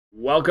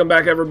Welcome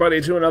back,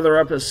 everybody, to another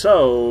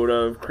episode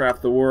of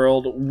Craft the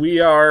World. We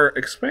are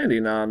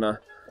expanding on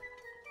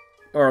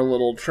our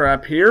little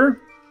trap here.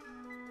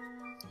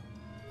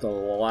 The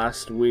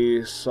last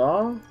we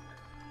saw.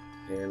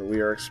 And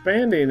we are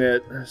expanding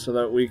it so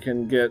that we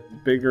can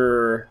get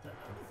bigger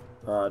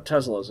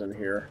Teslas in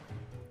here.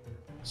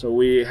 So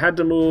we had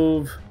to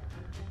move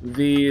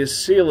the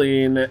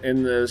ceiling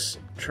in this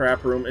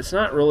trap room. It's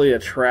not really a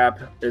trap.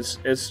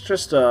 It's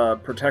just a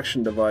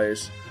protection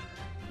device.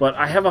 But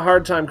I have a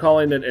hard time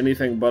calling it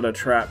anything but a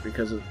trap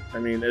because,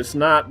 it's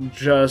not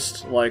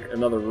just like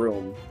another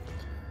room.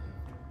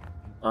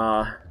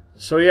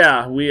 So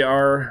yeah, we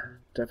are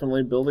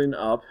definitely building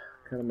up.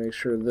 Gotta make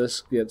sure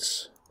this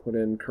gets put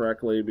in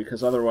correctly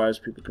because otherwise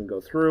people can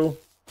go through.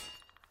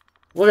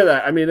 Look at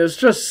that. It's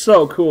just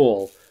so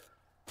cool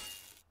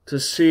to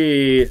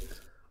see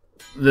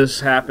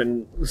this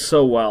happen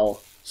so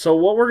well. So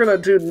what we're gonna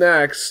do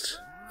next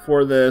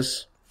for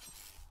this,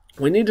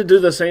 we need to do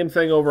the same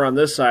thing over on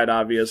this side,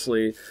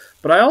 obviously,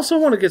 but I also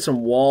want to get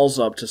some walls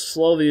up to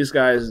slow these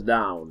guys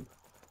down.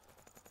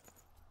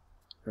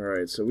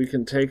 Alright, so we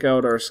can take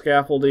out our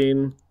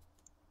scaffolding.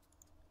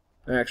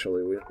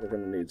 Actually, we're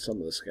going to need some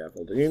of the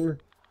scaffolding.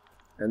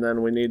 And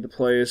then we need to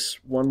place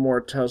one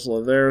more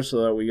Tesla there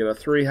so that we get a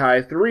 3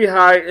 high. 3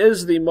 high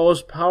is the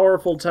most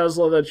powerful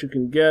Tesla that you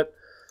can get.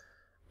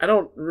 I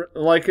don't,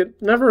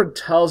 it never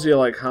tells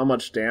you, how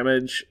much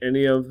damage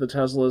any of the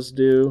Teslas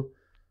do.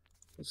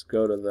 Let's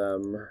go to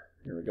them.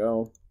 Here we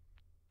go.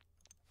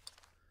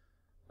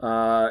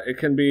 It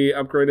can be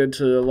upgraded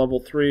to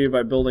level 3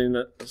 by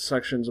building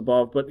sections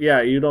above, but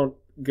yeah, you don't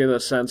get a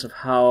sense of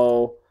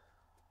how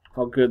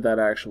good that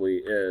actually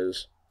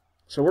is.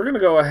 So we're going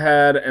to go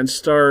ahead and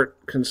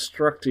start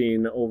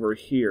constructing over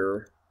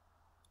here.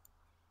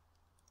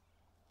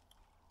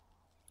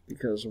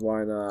 Because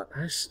why not?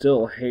 I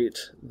still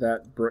hate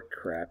that brick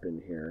crap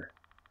in here.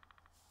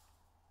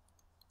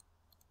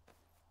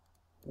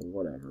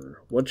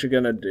 Whatever. What you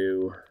gonna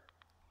do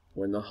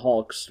when the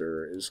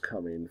Hulkster is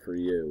coming for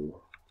you?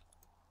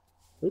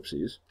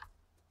 Oopsies.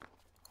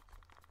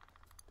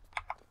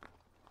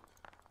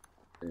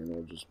 And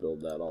we'll just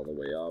build that all the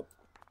way up.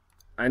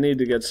 I need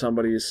to get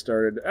somebody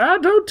started. Ah,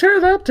 don't tear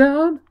that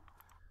down!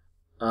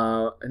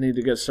 I need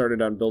to get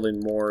started on building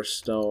more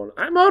stone.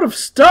 I'm out of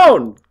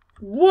stone!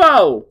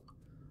 Whoa!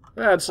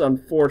 That's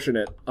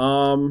unfortunate.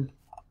 That's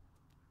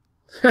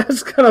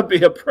gonna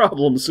be a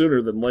problem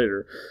sooner than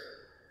later.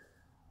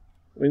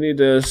 We need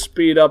to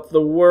speed up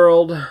the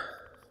world.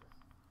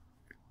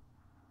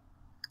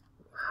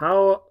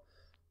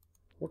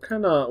 What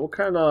kind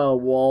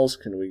of walls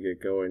can we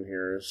get going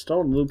here?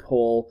 Stone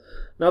loophole.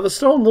 Now the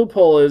stone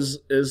loophole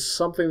is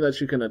something that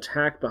you can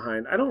attack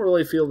behind. I don't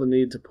really feel the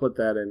need to put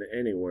that in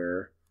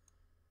anywhere.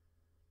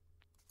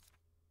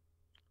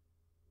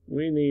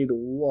 We need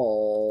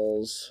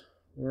walls.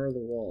 Where are the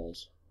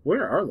walls?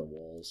 Where are the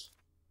walls?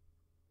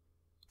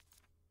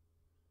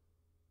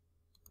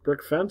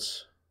 Brick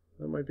fence?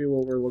 That might be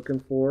what we're looking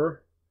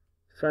for.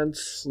 Fence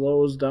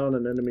slows down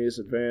an enemy's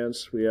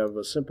advance. We have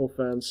a simple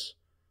fence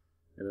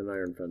and an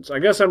iron fence. I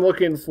guess I'm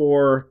looking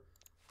for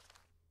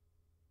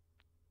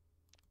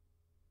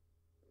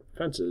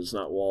fences,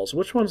 not walls.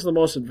 Which one's the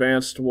most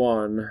advanced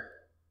one?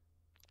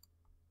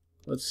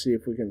 Let's see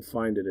if we can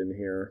find it in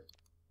here.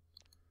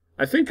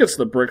 I think it's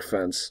the brick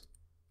fence.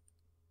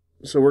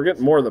 So we're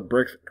getting more of the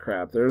brick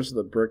crap. There's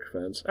the brick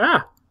fence.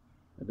 Ah!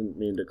 I didn't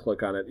mean to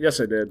click on it.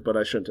 Yes, I did, but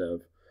I shouldn't have.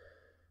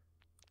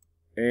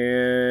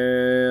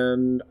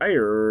 And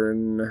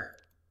iron.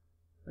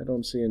 I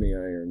don't see any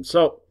iron.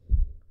 So,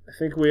 I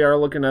think we are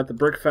looking at the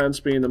brick fence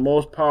being the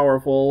most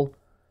powerful.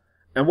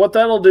 And what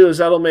that'll do is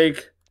that'll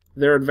make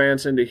their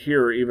advance into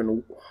here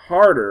even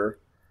harder.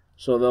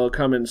 So they'll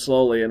come in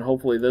slowly, and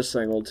hopefully this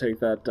thing will take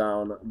that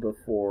down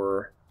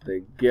before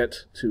they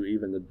get to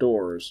even the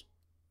doors.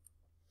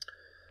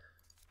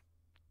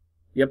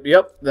 Yep,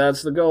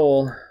 that's the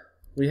goal.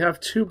 We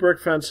have 2 brick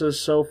fences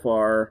so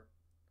far.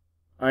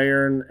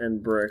 Iron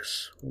and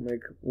bricks.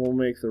 We'll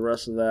make the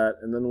rest of that,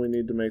 and then we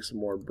need to make some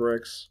more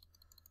bricks.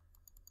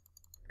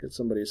 Get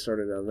somebody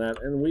started on that,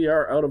 and we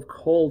are out of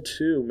coal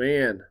too,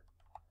 man.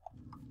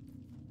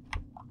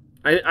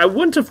 I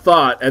wouldn't have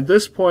thought at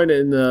this point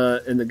in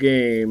the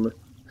game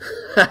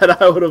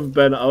that I would have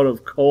been out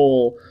of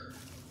coal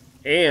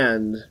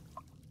and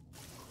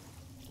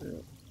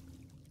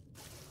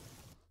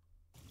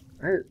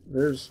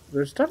there's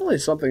definitely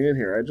something in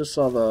here. I just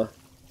saw the.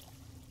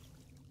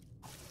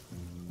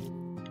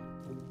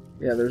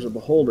 Yeah, there's a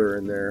beholder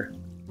in there.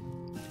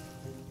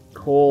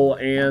 Coal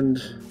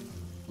and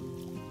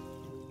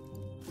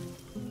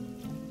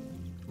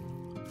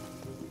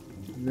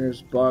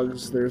there's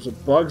bugs. There's a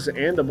bugs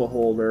and a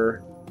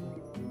beholder.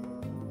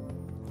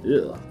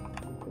 Ew.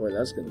 Boy,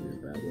 that's gonna be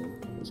a bad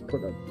one. Let's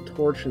put a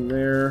torch in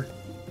there.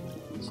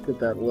 Let's get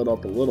that lit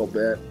up a little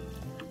bit.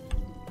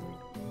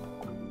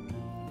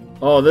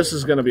 Oh, this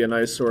is gonna be a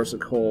nice source of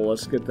coal.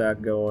 Let's get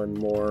that going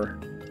more.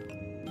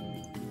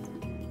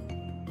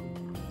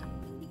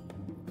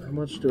 How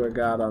much do I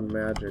got on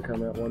magic?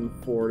 I'm at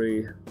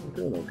 140. I'm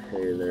doing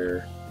okay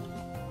there.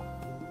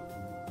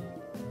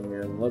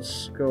 And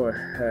let's go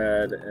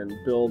ahead and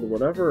build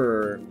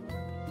whatever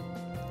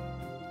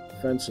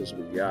fences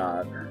we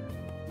got.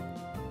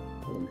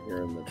 Put them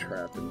here in the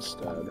trap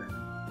instead.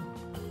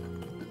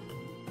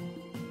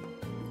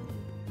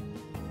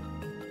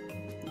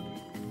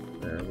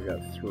 There, we got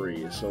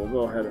 3, so we'll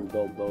go ahead and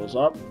build those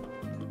up.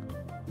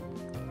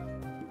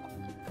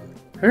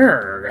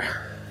 Here.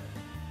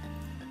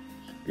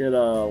 Get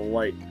a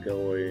light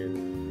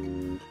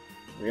going.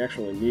 We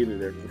actually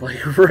needed it,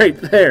 like, right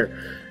there.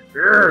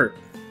 Urgh.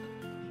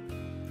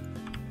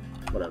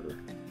 Whatever.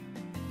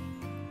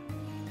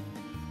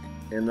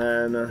 And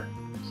then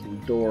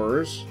some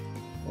doors.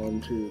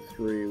 1, 2,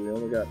 3. We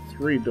only got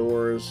 3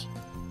 doors.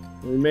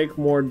 When we make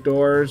more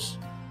doors,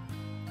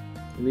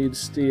 we need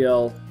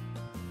steel.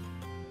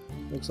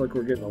 Looks like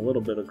we're getting a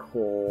little bit of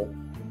coal.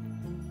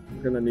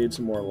 We're gonna need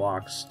some more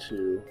locks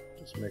too.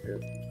 Let's make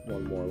it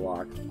 1 more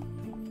lock.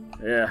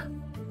 Yeah.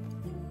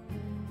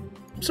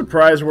 I'm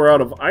surprised we're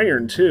out of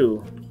iron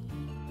too.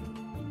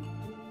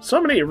 So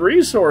many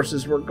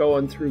resources we're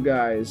going through,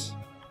 guys.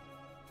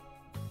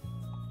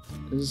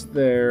 Is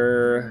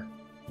there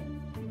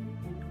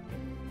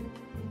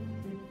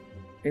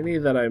any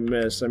that I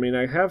missed? I mean,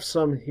 I have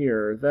some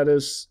here. That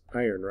is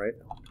iron, right?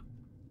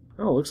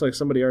 Oh, looks like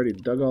somebody already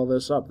dug all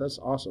this up. That's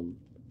awesome.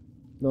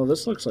 No,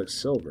 this looks like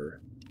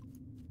silver.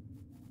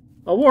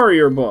 A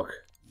warrior book.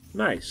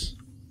 Nice.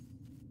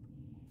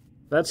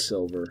 That's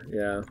silver,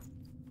 yeah.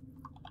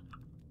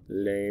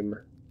 Lame.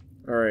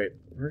 Alright,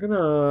 we're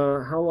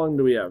gonna... How long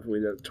do we have?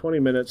 We got 20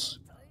 minutes.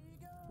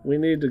 We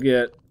need to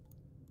get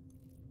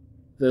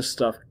this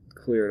stuff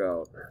cleared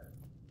out.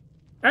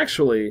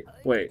 Actually,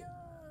 wait.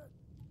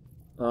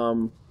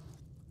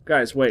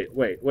 Guys, wait.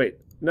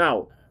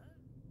 No!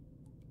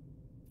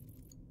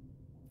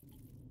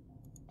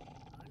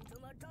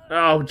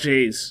 Oh,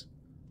 jeez.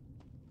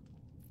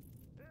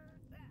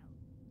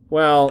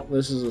 Well,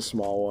 this is a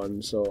small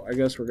one, so I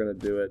guess we're gonna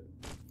do it.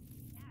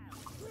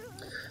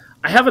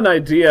 I have an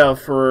idea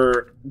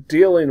for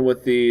dealing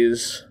with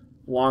these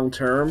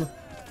long-term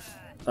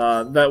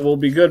that will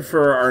be good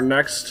for our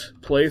next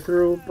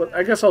playthrough, but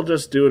I guess I'll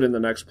just do it in the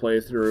next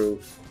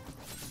playthrough.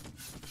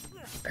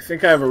 I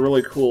think I have a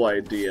really cool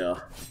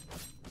idea.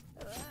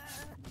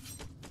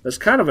 It's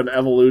kind of an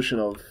evolution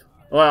of...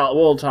 Well,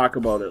 we'll talk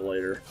about it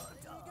later.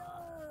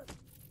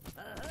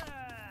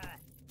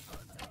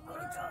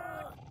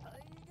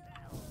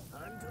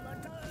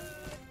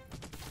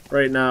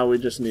 Right now, we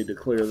just need to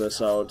clear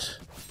this out.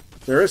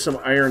 There is some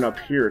iron up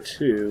here,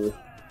 too.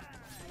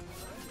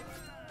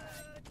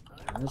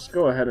 Let's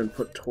go ahead and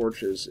put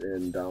torches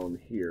in down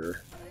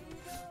here.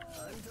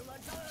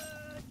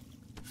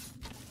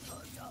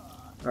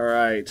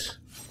 Alright.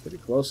 Pretty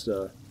close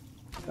to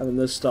having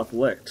this stuff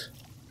licked.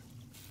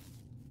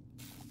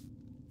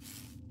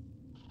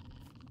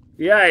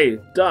 Yay!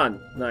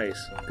 Done!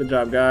 Nice. Good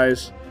job,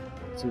 guys.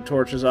 Some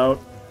torches out.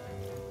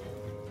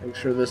 Make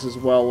sure this is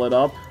well lit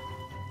up.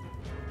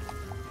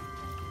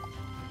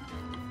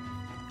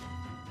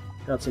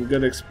 Got some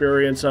good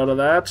experience out of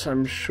that,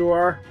 I'm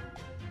sure.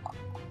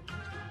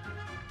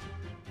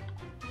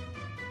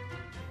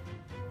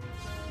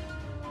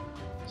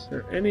 Is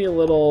there any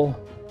little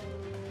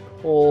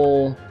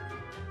coal,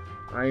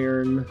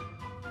 iron?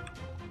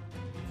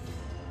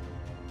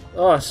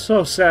 Oh, it's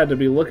so sad to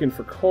be looking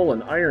for coal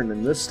and iron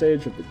in this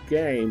stage of the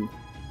game.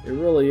 It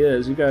really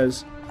is. You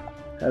guys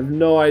have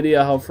no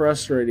idea how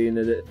frustrating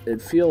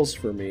it feels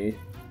for me.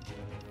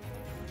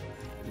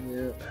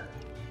 Yeah.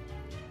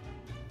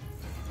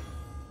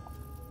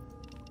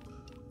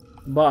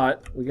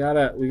 But we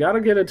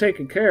gotta get it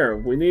taken care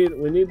of. We need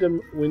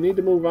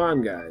to move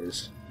on,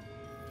 guys.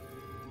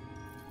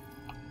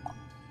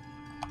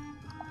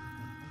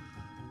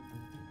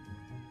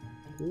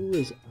 Who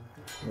is?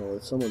 Oh,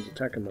 someone's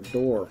attacking the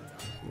door.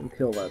 Let me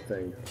kill that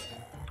thing.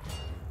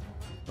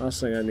 Last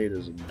thing I need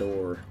is a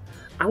door.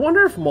 I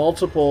wonder if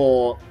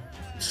multiple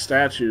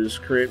statues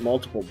create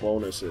multiple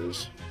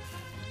bonuses.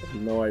 I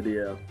have no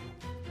idea.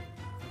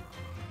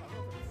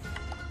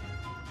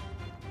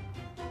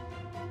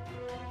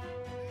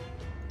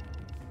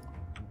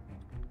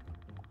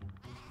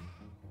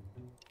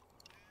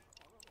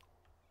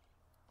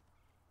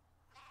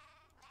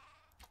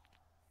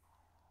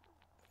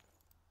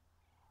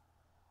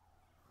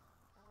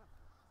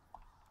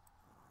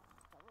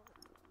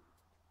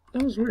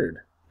 That was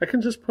weird. I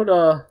can just put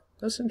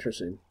that's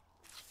interesting.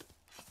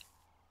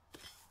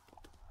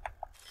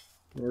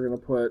 We're gonna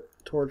put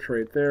torch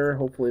right there.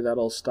 Hopefully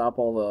that'll stop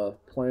all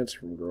the plants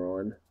from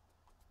growing.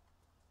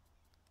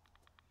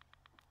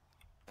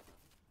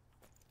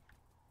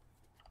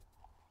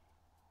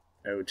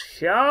 Out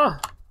here.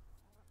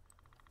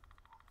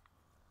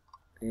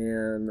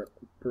 And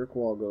brick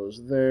wall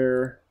goes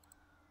there.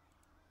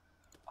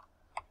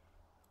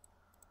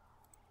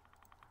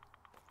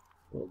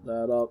 Build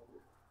that up.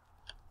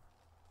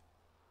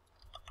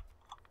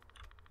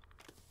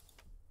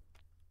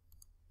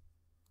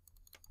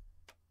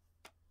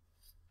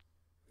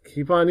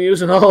 Keep on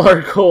using all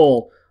our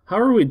coal. How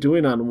are we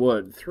doing on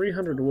wood?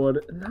 300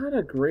 wood. Not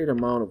a great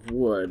amount of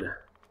wood.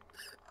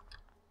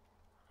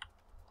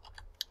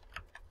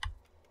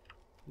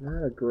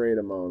 Not a great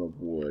amount of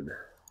wood.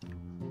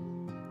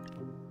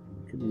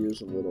 Could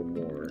use a little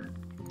more.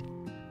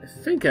 I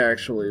think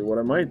actually what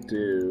I might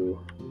do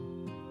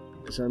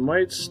is I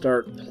might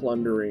start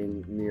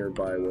plundering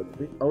nearby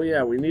wood. Oh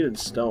yeah, we needed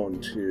stone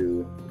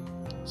too.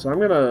 So I'm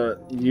gonna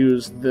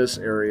use this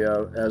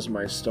area as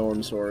my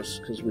stone source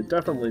because we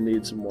definitely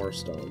need some more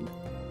stone.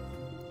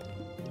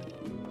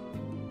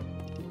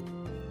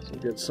 So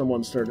get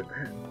someone started.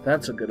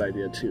 That's a good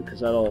idea too, because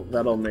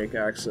that'll make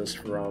access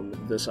from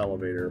this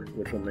elevator,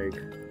 which will make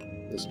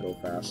this go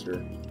faster.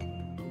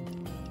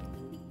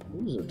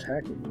 Who's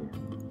attacking me?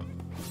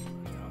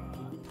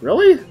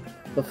 Really?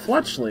 The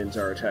fletchlings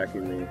are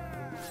attacking me.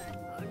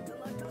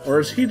 Or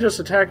is he just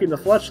attacking the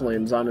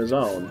fletchlings on his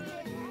own?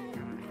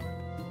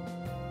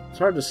 It's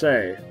hard to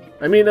say.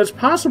 I mean, it's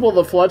possible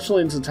the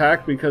fletchlings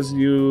attack because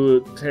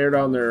you tear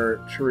down their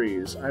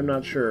trees. I'm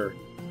not sure.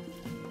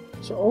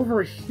 So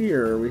over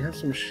here, we have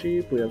some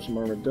sheep, we have some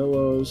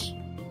armadillos.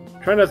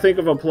 I'm trying to think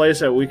of a place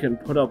that we can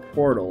put up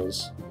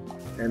portals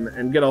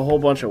and get a whole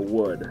bunch of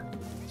wood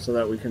so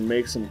that we can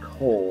make some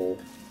coal.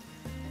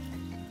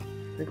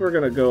 I think we're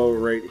going to go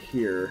right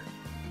here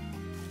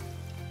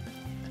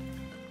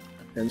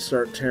and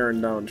start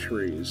tearing down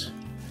trees.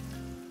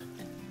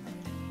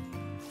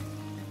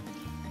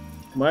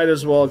 Might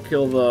as well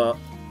kill the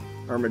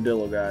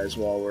armadillo guys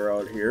while we're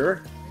out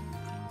here.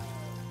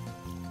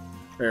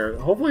 There.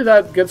 Hopefully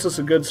that gets us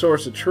a good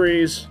source of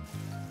trees.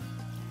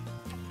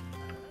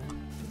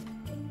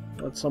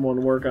 Let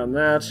someone work on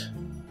that.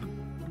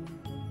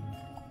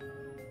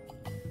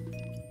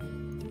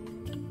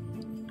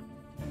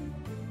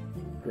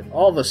 Get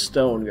all the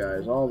stone,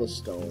 guys. All the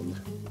stone.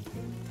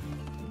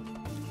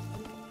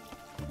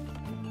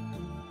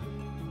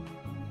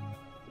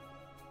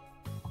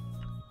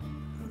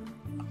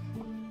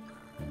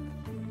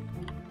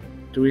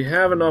 Do we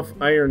have enough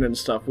iron and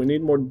stuff? We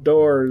need more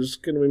doors.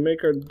 Can we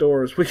make our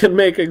doors? We can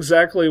make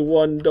exactly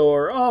one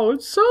door. Oh,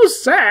 it's so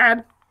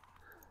sad.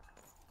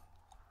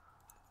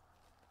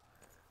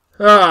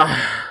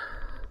 Ah.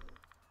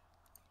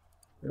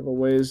 We have a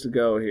ways to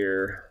go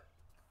here.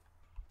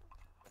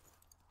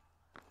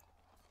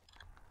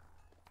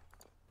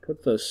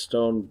 Put the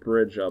stone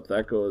bridge up.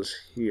 That goes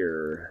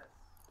here.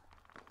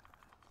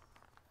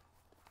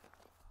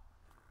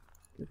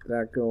 Get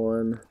that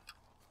going.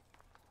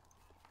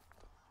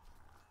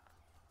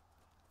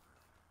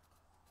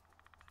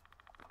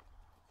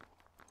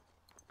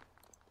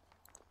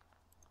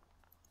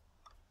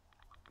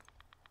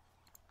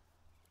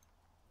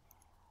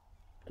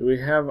 Do we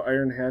have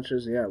iron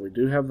hatches? Yeah, we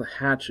do have the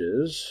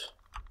hatches.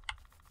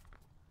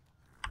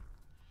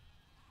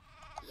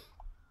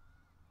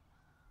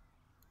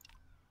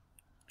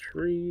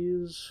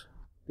 Trees.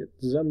 Get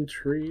them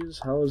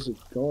trees. How is it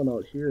going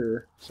out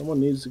here? Someone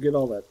needs to get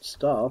all that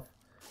stuff.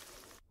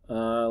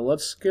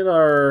 Let's get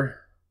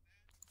our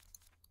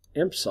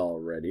imps all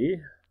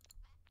ready.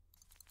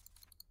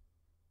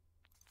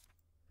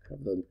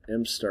 Have the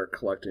imps start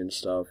collecting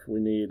stuff. We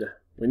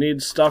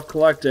need stuff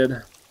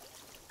collected.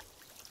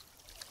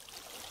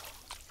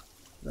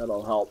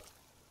 That'll help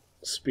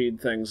speed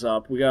things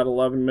up. We got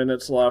 11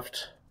 minutes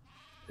left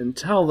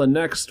until the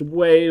next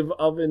wave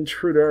of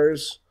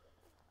intruders.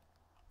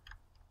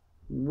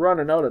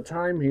 Running out of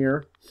time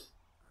here.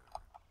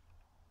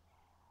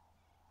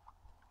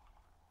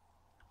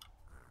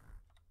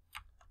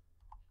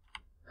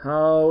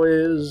 How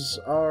is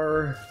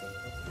our...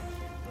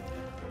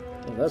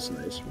 Oh, that's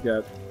nice. We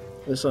got...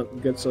 This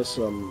gets us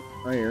some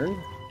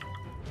iron.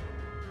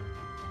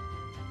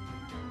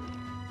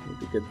 Need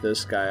to get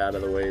this guy out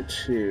of the way,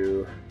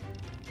 too.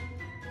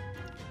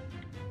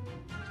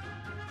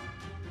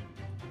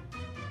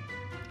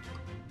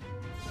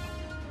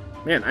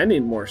 Man, I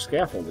need more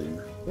scaffolding.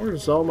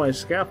 Where's all my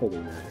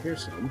scaffolding at?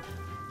 Here's some.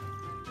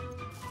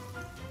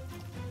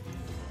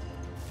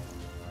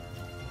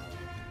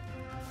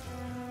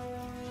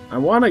 I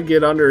want to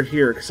get under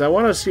here, because I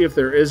want to see if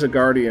there is a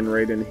guardian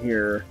right in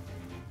here.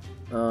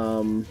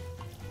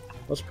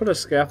 Let's put a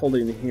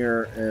scaffolding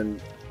here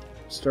and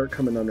start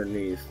coming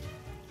underneath.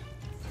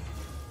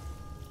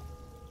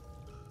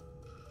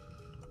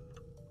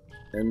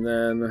 And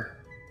then,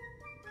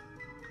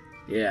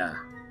 yeah,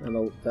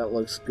 that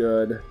looks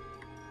good.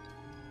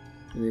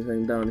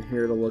 Anything down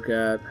here to look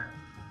at?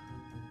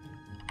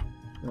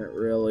 Not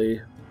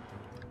really.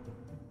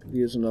 Could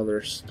use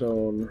another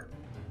stone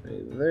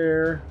right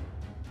there.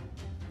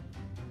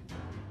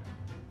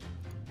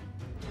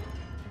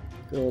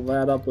 Fill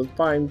that up with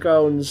pine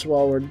cones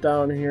while we're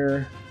down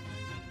here.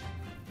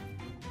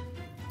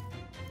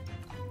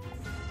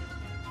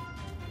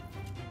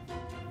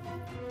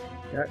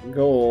 Got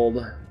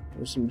gold.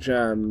 There's some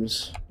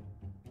gems.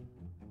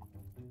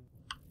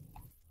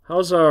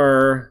 How's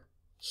our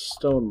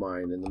stone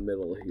mine in the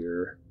middle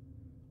here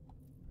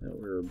that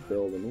we were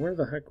building? Where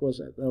the heck was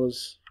it? That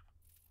was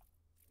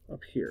up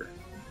here.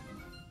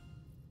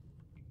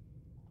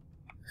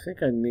 I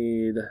think I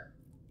need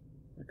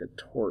like a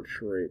torch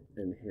right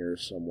in here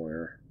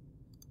somewhere.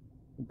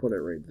 We'll put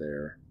it right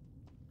there.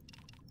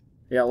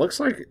 Yeah, it looks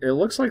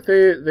like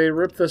they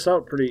ripped this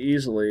out pretty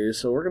easily.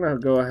 So we're gonna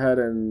go ahead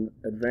and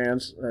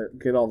advance,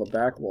 get all the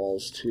back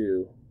walls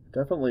too.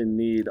 Definitely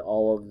need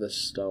all of this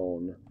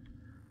stone.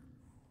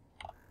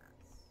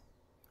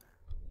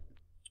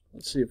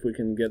 Let's see if we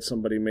can get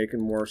somebody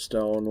making more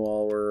stone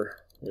while we're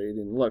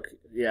waiting. Look,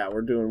 yeah,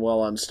 we're doing well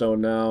on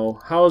stone now.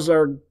 How's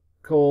our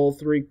coal?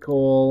 3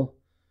 coal.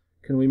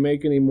 Can we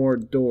make any more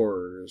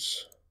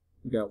doors?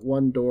 We got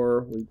 1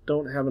 door. We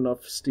don't have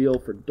enough steel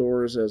for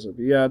doors as of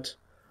yet.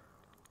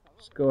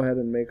 Let's go ahead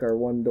and make our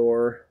 1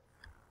 door.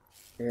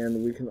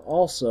 And we can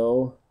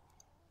also,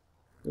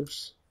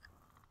 oops,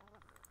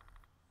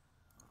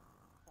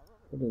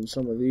 put in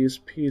some of these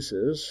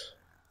pieces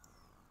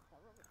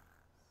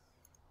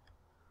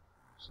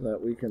so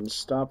that we can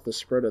stop the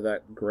spread of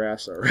that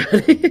grass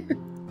already.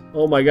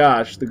 Oh my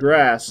gosh, the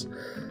grass,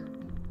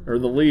 or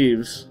the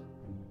leaves.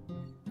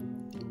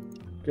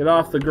 Get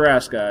off the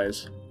grass,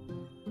 guys.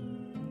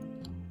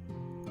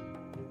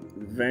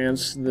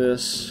 Advance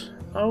this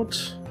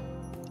out.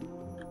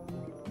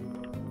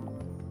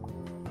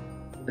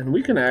 And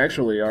we can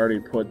actually already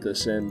put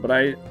this in, but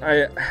I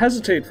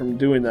hesitate from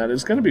doing that.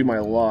 It's going to be my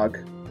luck.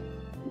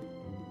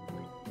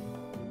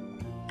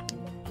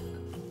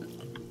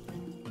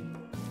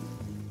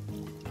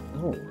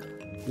 Oh,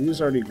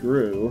 these already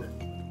grew.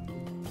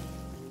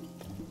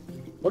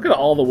 Look at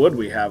all the wood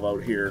we have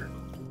out here.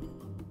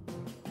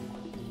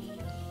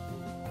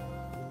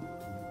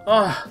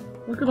 Ah,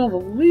 look at all the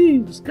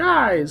leaves,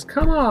 guys,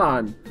 come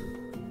on.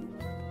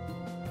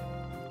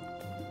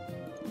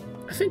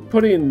 I think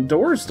putting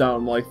doors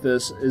down like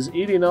this is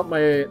eating up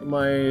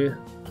my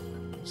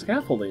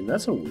scaffolding.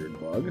 That's a weird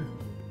bug.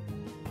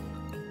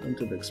 Wouldn't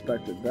have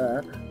expected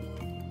that.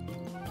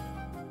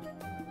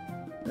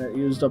 That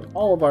used up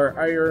all of our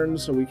iron,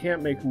 so we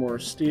can't make more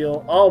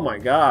steel. Oh my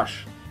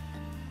gosh.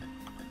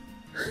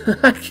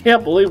 I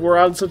can't believe we're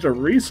on such a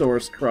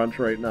resource crunch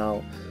right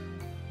now.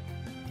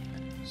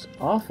 It's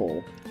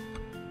awful.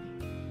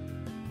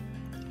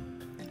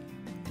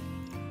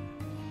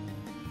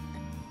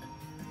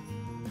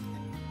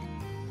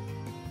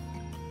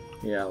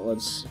 Yeah,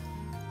 let's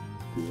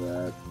do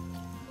that.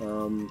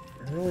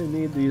 I really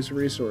need these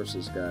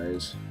resources,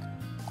 guys.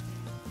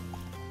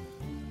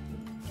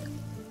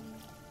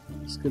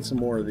 Let's get some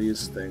more of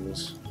these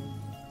things.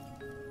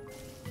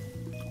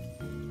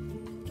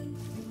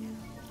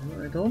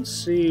 I don't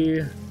see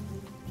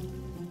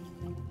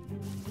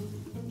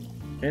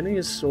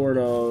any sort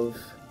of...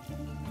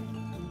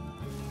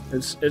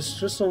 It's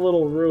just a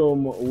little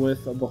room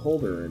with a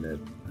beholder in it,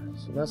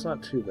 so that's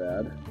not too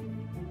bad.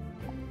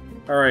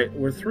 Alright,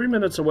 we're 3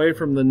 minutes away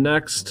from the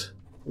next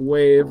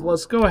wave.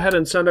 Let's go ahead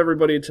and send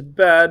everybody to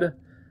bed.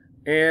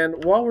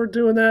 And while we're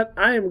doing that,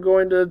 I am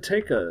going to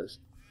take a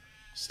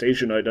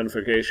station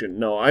identification.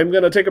 No, I'm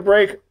going to take a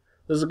break.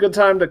 This is a good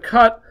time to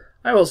cut.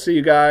 I will see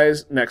you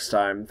guys next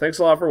time. Thanks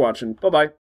a lot for watching. Bye-bye.